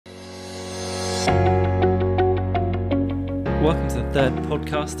Welcome to the third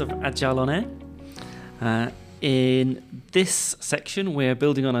podcast of Agile on Air. In this section, we're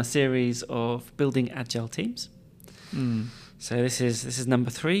building on our series of building Agile teams. So this is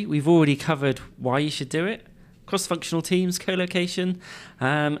number 3. We've already covered why you should do it, cross-functional teams, co-location.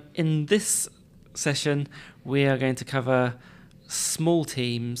 In this session, we are going to cover small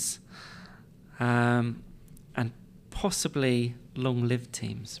teams and possibly long-lived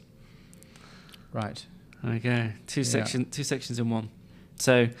teams. Right. There we go. Two sections in one.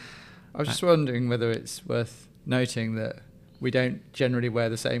 So I was just wondering whether it's worth noting that we don't generally wear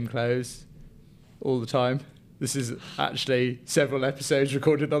the same clothes all the time. This is actually several episodes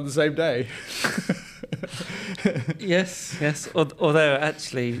recorded on the same day. Yes. Although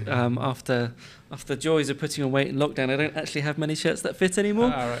actually, after joys of putting on weight in lockdown, I don't actually have many shirts that fit anymore.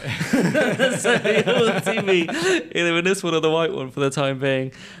 Right. So you'll see me either in this one or the white one for the time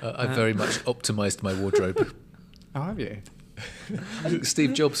being. I've very much optimised my wardrobe. Oh, have you? I think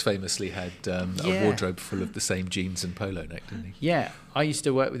Steve Jobs famously had a wardrobe full of the same jeans and polo neck, didn't he? Yeah, I used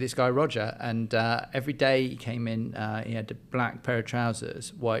to work with this guy Roger, and every day he came in, he had a black pair of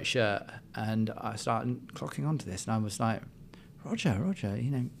trousers, white shirt, and I started clocking onto this, and I was like, Roger, have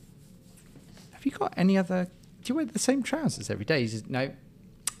you got any other? Do you wear the same trousers every day? He says, no.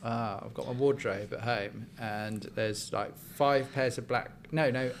 I've got my wardrobe at home, and there's like 5 pairs of black.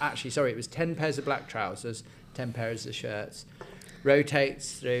 It was 10 pairs of black trousers, 10 pairs of shirts.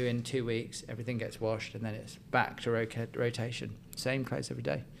 Rotates through in 2 weeks. Everything gets washed, and then it's back to rotation. Same clothes every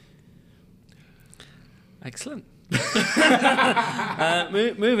day. Excellent.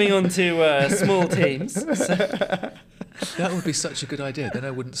 Moving on to small teams. That would be such a good idea. Then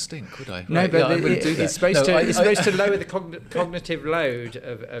I wouldn't stink, would I? No, right, but I'm going to do that. It's supposed to lower the cognitive load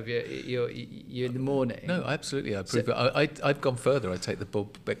of you in the morning. No, absolutely, I approve it. I've gone further. I take the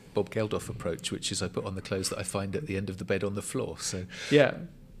Bob Geldof approach, which is I put on the clothes that I find at the end of the bed on the floor. So yeah,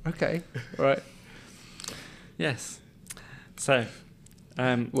 okay, right. Yes. So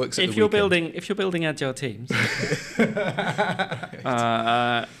works at if the you're weekend. building agile teams,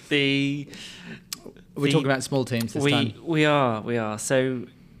 We're talking about small teams this time. We are. So,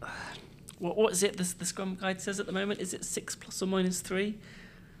 what is it? The Scrum Guide says at the moment, is it 6 plus or minus 3?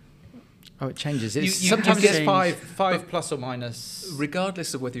 Oh, it changes. Sometimes it's change. five plus or minus.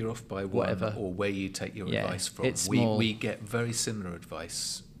 Regardless of whether you're off by whatever, or where you take your advice from, it's small. we get very similar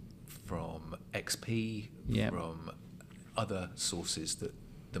advice from XP, from other sources that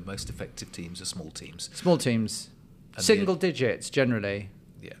the most effective teams are small teams. Small teams, and single digits generally.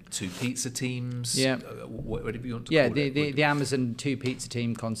 Yeah, 2 pizza teams. Yeah, whatever you want to call it. the Amazon 2 pizza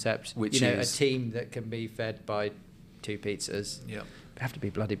team concept. Which is a team that can be fed by 2 pizzas. Yeah, it'd have to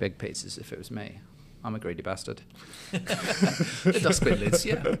be bloody big pizzas if it was me. I'm a greedy bastard. The dustbin lids.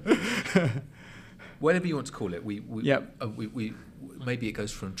 Yeah. Whatever you want to call it. We maybe it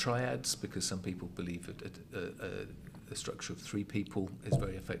goes from triads because some people believe a structure of 3 people is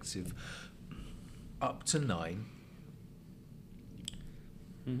very effective, up to 9.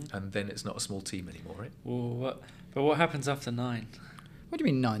 Mm-hmm. And then it's not a small team anymore, right? Well, what happens after 9? What do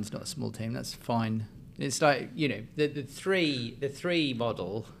you mean 9's not a small team? That's fine. It's like, the 3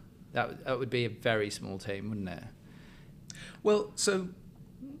 model, that would be a very small team, wouldn't it? Well, so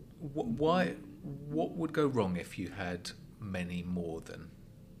what would go wrong if you had many more than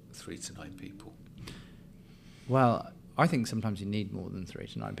 3 to 9 people? Well, I think sometimes you need more than 3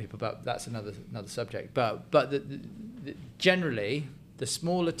 to 9 people, but that's another subject. But generally, the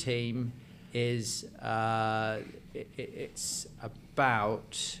smaller team is it's a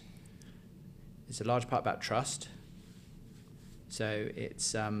large part about trust. So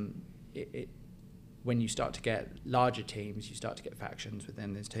it's when you start to get larger teams, you start to get factions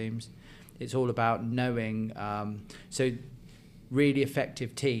within those teams. It's all about knowing. So really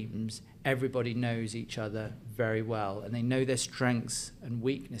effective teams, everybody knows each other very well, and they know their strengths and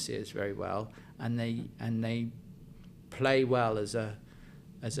weaknesses very well, and they play well as a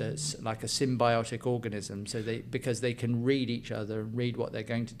symbiotic organism. So because they can read each other and read what they're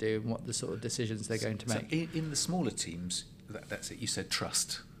going to do and what the sort of decisions they're going to make. So in the smaller teams, that's it. You said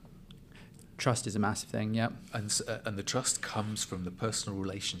trust. Trust is a massive thing, yeah. And the trust comes from the personal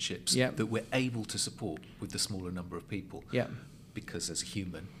relationships that we're able to support with the smaller number of people. Yeah. Because as a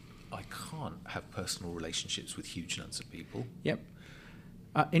human, I can't have personal relationships with huge numbers of people. Yep.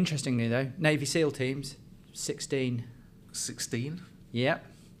 Interestingly, though, Navy SEAL teams, 16. 16? Yep.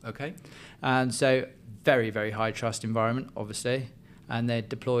 Okay. And so very, very high trust environment, obviously. And they're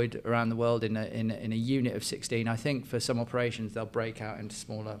deployed around the world in a unit of 16. I think for some operations, they'll break out into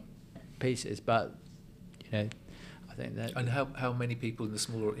smaller pieces. But, I think that. And how many people in the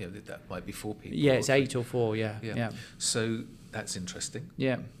smaller? That might be 4 people. Yeah, it's 8 or 4. Yeah. So that's interesting.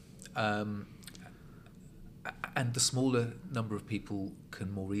 Yeah. And the smaller number of people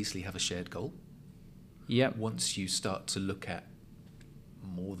can more easily have a shared goal. Yeah. Once you start to look at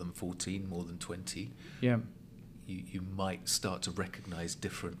more than 14, more than 20, yeah, you might start to recognise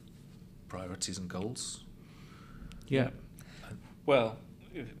different priorities and goals. Yeah. Well,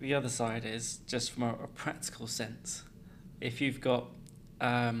 the other side is just from a practical sense. If you've got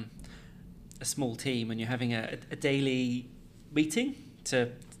a small team and you're having a daily meeting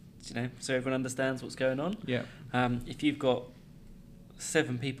to, so everyone understands what's going on. Yeah. If you've got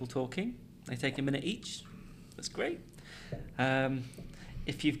 7 people talking, they take a minute each. That's great.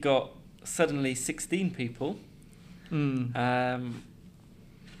 If you've got suddenly 16 people,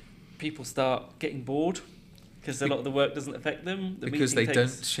 people start getting bored because a lot of the work doesn't affect them. Because they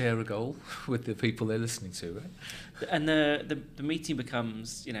don't share a goal with the people they're listening to, right? And the meeting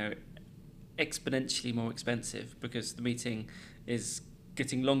becomes, exponentially more expensive because the meeting is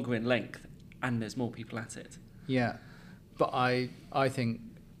getting longer in length and there's more people at it. Yeah, but I think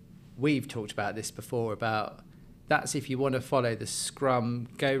we've talked about this before, about that's if you want to follow the Scrum,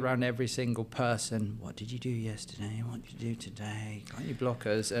 go around every single person. What did you do yesterday? What did you do today? Got any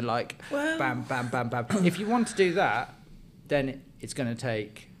blockers? And bam, bam, bam, bam. If you want to do that, then it's going to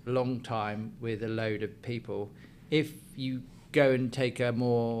take a long time with a load of people. If you go and take a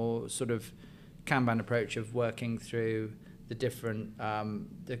more sort of Kanban approach of working through the different,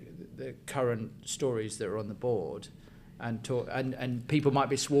 the current stories that are on the board, and talk, and people might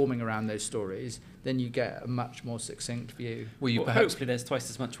be swarming around those stories, then you get a much more succinct view. Well, hopefully there's twice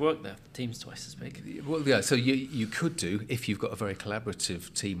as much work there. The team's twice as big. Well, yeah, so you could do, if you've got a very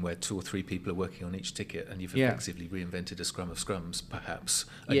collaborative team where 2 or 3 people are working on each ticket and you've effectively reinvented a scrum of scrums, perhaps,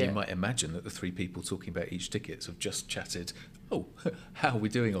 and you might imagine that the 3 people talking about each ticket have just chatted, how are we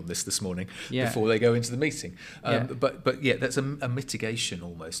doing on this morning, before they go into the meeting. But yeah, that's a mitigation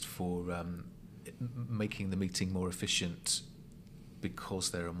almost for making the meeting more efficient because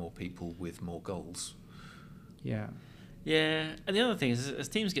there are more people with more goals. Yeah, and the other thing is, as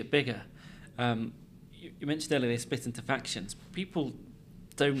teams get bigger, you mentioned earlier they split into factions. People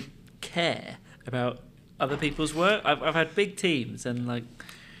don't care about other people's work. I've had big teams and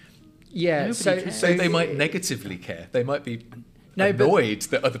so they might negatively care. They might be annoyed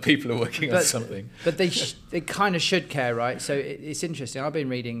that other people are working on something. But they kind of should care, right? So it's interesting. I've been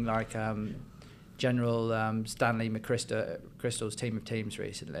reading General Stanley McChrystal's Team of Teams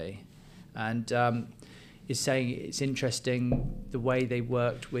recently, and is saying it's interesting the way they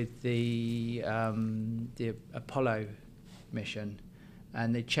worked with the Apollo mission,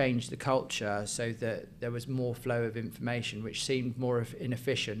 and they changed the culture so that there was more flow of information, which seemed more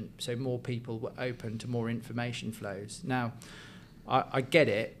inefficient, so more people were open to more information flows. Now, I get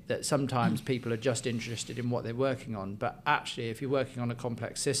it that sometimes people are just interested in what they're working on, but actually if you're working on a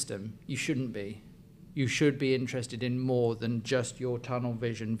complex system, you shouldn't be. You should be interested in more than just your tunnel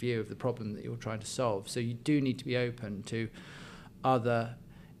vision view of the problem that you're trying to solve. So you do need to be open to other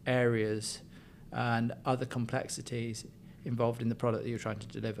areas and other complexities involved in the product that you're trying to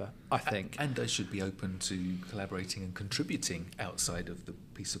deliver, I think. And I should be open to collaborating and contributing outside of the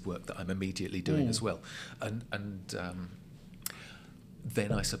piece of work that I'm immediately doing as well. And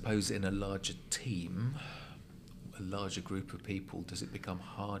then I suppose in a larger team, a larger group of people, does it become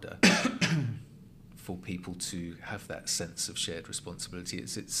harder for people to have that sense of shared responsibility?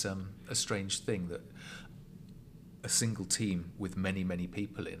 It's a strange thing that a single team with many, many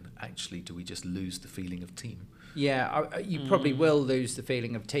people in, actually, do we just lose the feeling of team? Yeah, you probably will lose the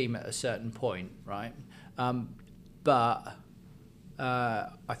feeling of team at a certain point, right? But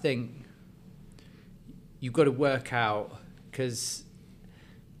I think you've got to work out, because,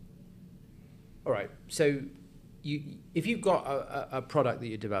 all right, so if you've got a product that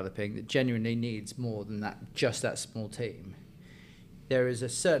you're developing that genuinely needs more than just that small team, there is a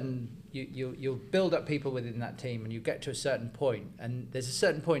certain, you'll build up people within that team, and you get to a certain point, and there's a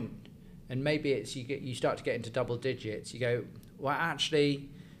certain point, and maybe it's you start to get into double digits. You go, well, actually,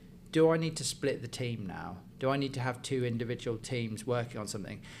 do I need to split the team now? Do I need to have 2 individual teams working on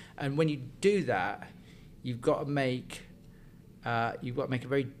something? And when you do that, you've got to make a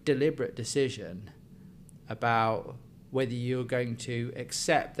very deliberate decision about whether you're going to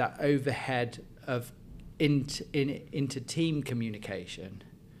accept that overhead of inter-team communication,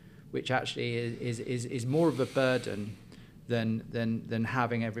 which actually is more of a burden than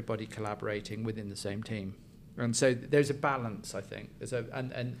having everybody collaborating within the same team. And so there's a balance, I think. It's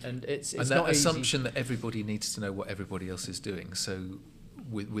that not assumption easy. That everybody needs to know what everybody else is doing. So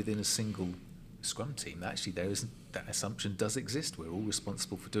within a single Scrum team, actually that assumption does exist. We're all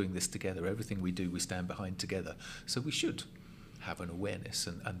responsible for doing this together. Everything we do, we stand behind together. So we should have an awareness,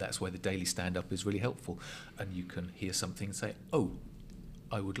 and that's where the daily stand-up is really helpful. And you can hear something and say, oh,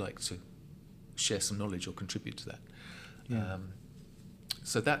 I would like to share some knowledge or contribute to that. Yeah.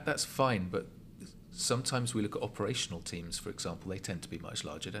 So that's fine, but sometimes we look at operational teams, for example, they tend to be much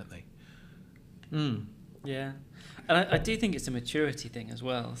larger, don't they? Yeah. And I do think it's a maturity thing as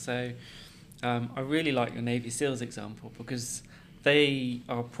well. So I really like your Navy SEALs example, because they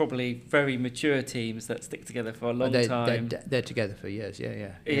are probably very mature teams that stick together for a long time. They're together for years,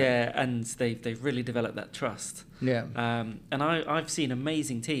 yeah. Yeah, and they've really developed that trust. Yeah. And I've seen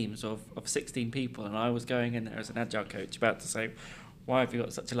amazing teams of 16 people, and I was going in there as an Agile coach about to say, why have you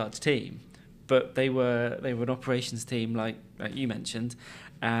got such a large team? But they were an operations team like you mentioned,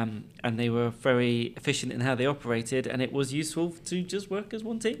 and they were very efficient in how they operated, and it was useful to just work as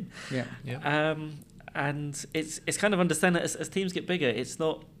one team. Yeah. And it's kind of understand that as teams get bigger, it's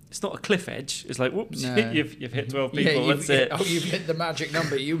not a cliff edge. It's like, whoops, No. you've hit 12 people. That's it. Oh, you've hit the magic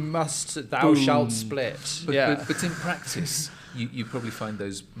number. Thou shalt split. But in practice, you probably find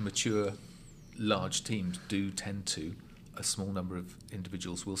those mature, large teams do tend to. A small number of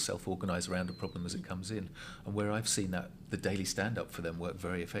individuals will self-organise around a problem as it comes in. And where I've seen that the daily stand-up for them work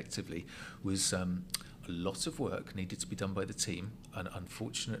very effectively was a lot of work needed to be done by the team, and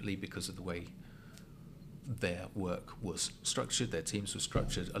unfortunately, because of the way their work was structured, their teams were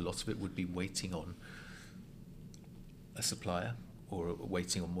structured, a lot of it would be waiting on a supplier, or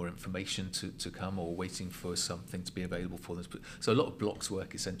waiting on more information to come, or waiting for something to be available for them. So a lot of blocks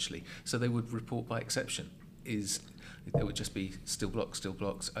work, essentially. So they would report by exception. There would just be still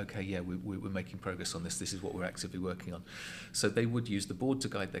blocks. Okay, yeah, we're making progress on this. This is what we're actively working on. So they would use the board to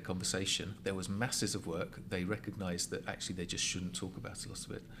guide their conversation. There was masses of work. They recognised that actually they just shouldn't talk about a lot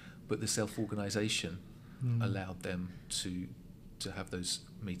of it. But the self-organisation allowed them to have those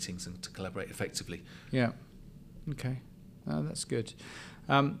meetings and to collaborate effectively. Yeah. Okay. Oh, that's good.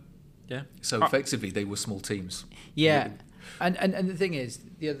 Yeah. So effectively, they were small teams. Yeah. And the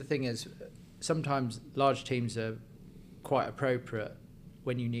other thing is, sometimes large teams are quite appropriate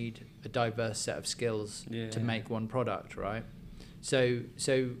when you need a diverse set of skills to make one product, right? So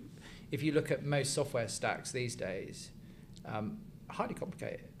if you look at most software stacks these days, highly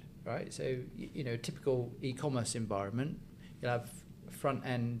complicated, right? So typical e-commerce environment, you'll have front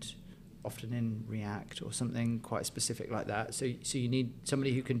end often in React or something quite specific like that. So you need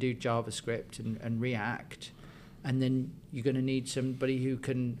somebody who can do JavaScript and React. And then you're going to need somebody who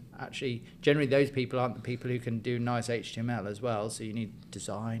can actually, generally those people aren't the people who can do nice HTML as well. So you need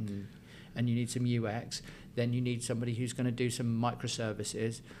design and you need some UX. Then you need somebody who's going to do some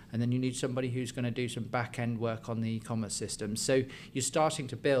microservices. And then you need somebody who's going to do some back-end work on the e-commerce system. So you're starting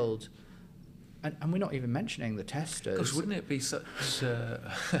to build, and we're not even mentioning the testers. Gosh, wouldn't it be such... so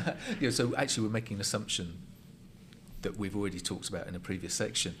actually we're making an assumption that we've already talked about in a previous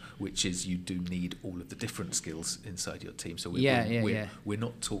section, which is you do need all of the different skills inside your team. So we're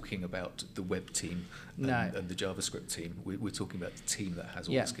not talking about the web team and the JavaScript team. We're talking about the team that has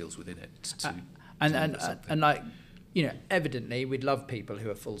all the skills within it. Evidently we'd love people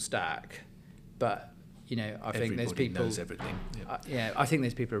who are full stack, but I think there's people knows everything. I think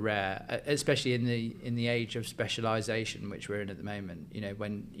there's people are rare, especially in the age of specialization which we're in at the moment.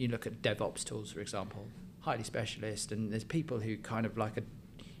 When you look at DevOps tools, for example, highly specialist, and there's people who kind of like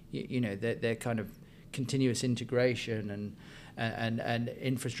they're kind of continuous integration and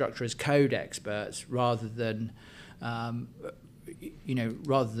infrastructure as code experts rather than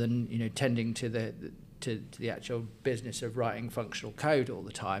tending to the actual business of writing functional code all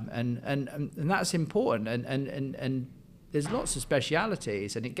the time, and that's important, and there's lots of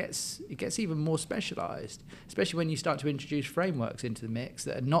specialities, and it gets even more specialized, especially when you start to introduce frameworks into the mix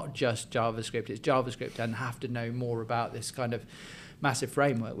that are not just JavaScript. It's JavaScript and have to know more about this kind of massive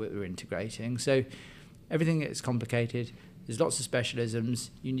framework that we're integrating. So everything gets complicated. There's lots of specialisms.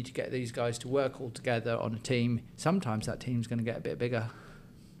 You need to get these guys to work all together on a team. Sometimes that team's going to get a bit bigger.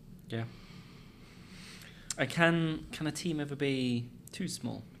 Yeah. Can a team ever be too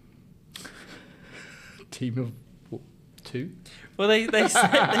small? Team of 2? Well, they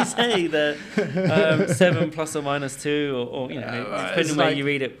say that 7 plus or minus 2, or depending on where you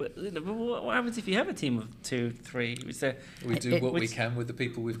read it. But what happens if you have a team of 2, 3? We do what we can with the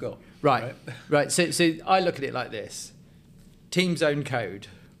people we've got. Right. So I look at it like this: teams own code,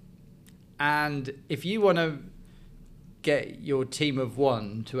 and if you want to get your team of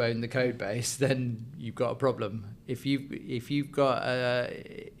 1 to own the code base, then you've got a problem. If you've got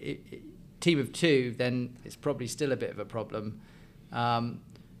a team of 2, then it's probably still a bit of a problem.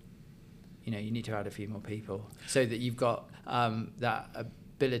 you need to add a few more people so that you've got that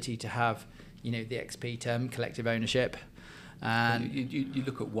ability to have, the XP term, collective ownership. And you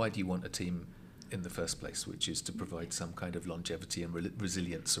look at why do you want a team in the first place, which is to provide some kind of longevity and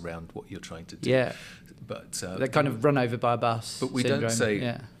resilience around what you're trying to do. Yeah. But they're kind of run over by a bus. But we syndrome. don't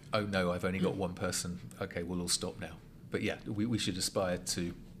say, oh no, I've only got one person. Okay, we'll all stop now. But yeah, we should aspire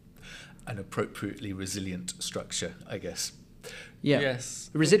to an appropriately resilient structure, I guess. Yeah. Yes.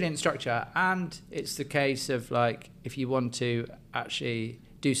 Resilient structure, and it's the case of like if you want to actually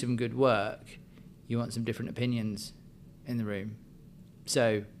do some good work, you want some different opinions in the room.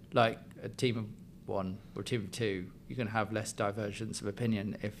 So like a team of one or a team of two, you're going to have less divergence of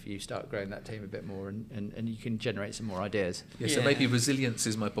opinion if you start growing that team a bit more, and you can generate some more ideas. Yeah, so maybe resilience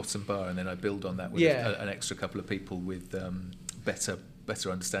is my bottom bar, and then I build on that with an extra couple of people with better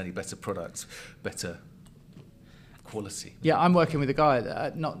understanding, better products, better quality. Yeah, I'm working with a guy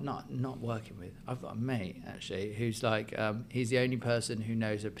that not working with. I've got a mate actually who's like he's the only person who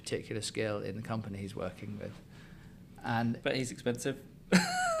knows a particular skill in the company he's working with, but he's expensive.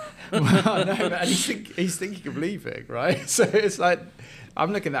 Well, no, and he's thinking of leaving, right? So it's like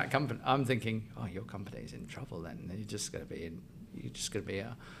I'm looking at that company. I'm thinking, oh, your company's in trouble. Then you're just going to be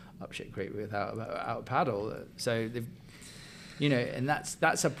up shit creek without a paddle. So they've, and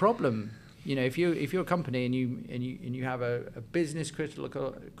that's a problem. If you're a company and you have a business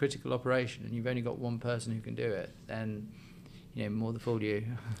critical operation and you've only got one person who can do it, then more the fool you.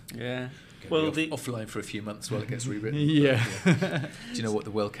 Yeah. Well, offline for a few months while it gets rewritten. Yeah. Do you know what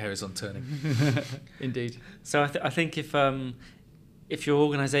the world carries on turning? Indeed. So I think if your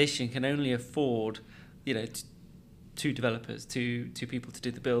organisation can only afford, two developers, two people to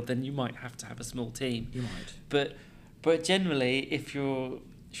do the build, then you might have to have a small team. You might. But generally, if you're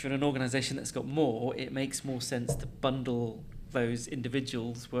in an organisation that's got more, it makes more sense to bundle those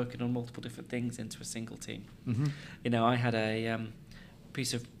individuals working on multiple different things into a single team. Mm-hmm. I had a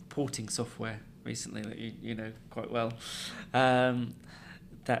piece of porting software recently that you know quite well.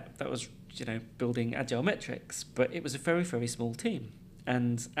 That was building agile metrics, but it was a very, very small team,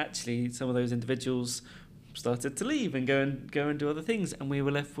 and actually some of those individuals started to leave and go and do other things, and we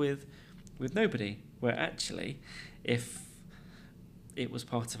were left with nobody. Where actually, if it was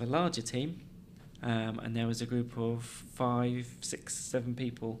part of a larger team, and there was a group of 5, 6, 7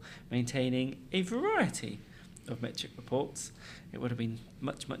 people maintaining a variety of metric reports, it would have been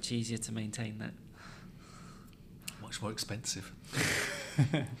much, much easier to maintain that. Much more expensive.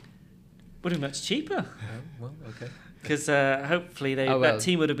 Would have been much cheaper. Well, okay. Because hopefully that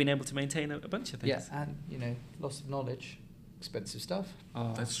team would have been able to maintain a bunch of things. Yeah, and loss of knowledge, expensive stuff.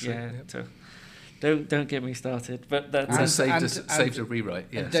 Oh, that's true. Yeah. Yep. Don't get me started. But that's saved a rewrite.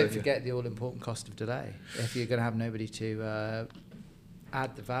 Yeah. And don't forget the all-important cost of delay. If you're going to have nobody to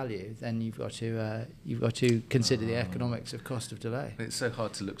add the value, then you've got to consider the economics of cost of delay. It's so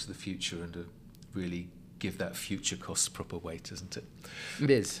hard to look to the future and to really give that future cost proper weight, isn't it?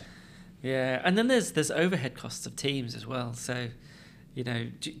 It is. Yeah, and then there's overhead costs of teams as well. So,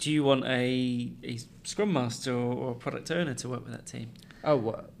 do you want a Scrum Master or a product owner to work with that team? Oh,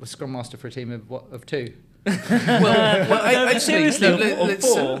 what? Was Scrum Master for a team of 2? Well, seriously,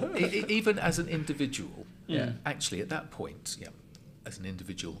 let's, 4. Even as an individual, Yeah. actually at that point, as an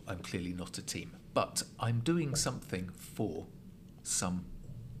individual, I'm clearly not a team, but I'm doing something for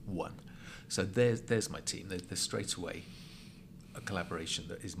someone. So there's my team. There's straight away a collaboration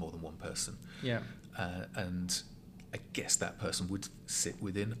that is more than one person. Yeah. And I guess that person would sit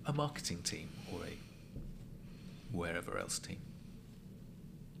within a marketing team or a wherever else team.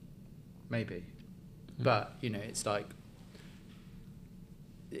 Maybe. But, it's like,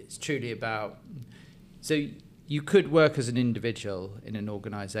 it's truly about, so you could work as an individual in an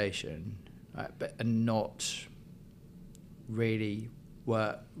organisation, and not really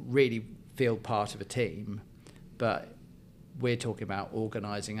feel part of a team, but we're talking about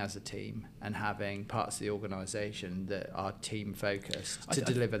organising as a team and having parts of the organisation that are team focused to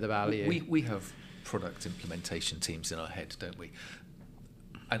deliver the value. We have product implementation teams in our head, don't we?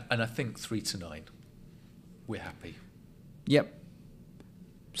 And I think 3 to 9, we're happy. Yep.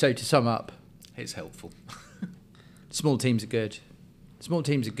 So to sum up, it's helpful. Small teams are good. Small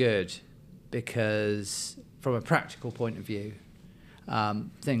teams are good because from a practical point of view,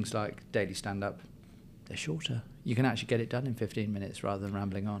 things like daily stand-up, they're shorter. You can actually get it done in 15 minutes rather than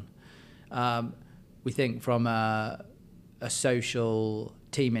rambling on. We think from a social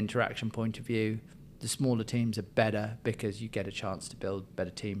team interaction point of view, the smaller teams are better because you get a chance to build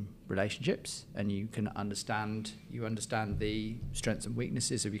better team relationships, and you understand the strengths and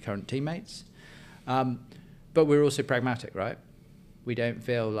weaknesses of your current teammates. But we're also pragmatic, right? We don't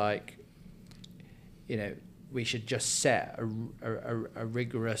feel like we should just set a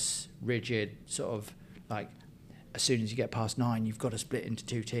rigorous, rigid sort of like, as soon as you get past 9, you've got to split into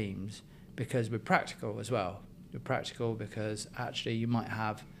 2 teams, because we're practical as well. We're practical because actually you might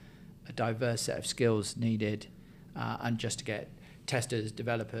have a diverse set of skills needed, and just to get testers,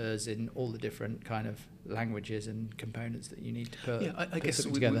 developers in all the different kind of languages and components that you need to put, I guess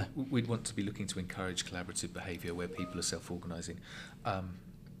together. We'd want to be looking to encourage collaborative behaviour where people are self-organising.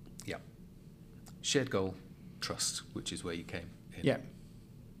 Shared goal, trust, which is where you came in. Yeah.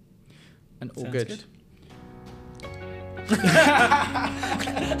 And all Sounds good.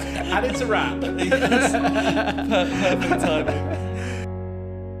 And it's a wrap. Perfect timing.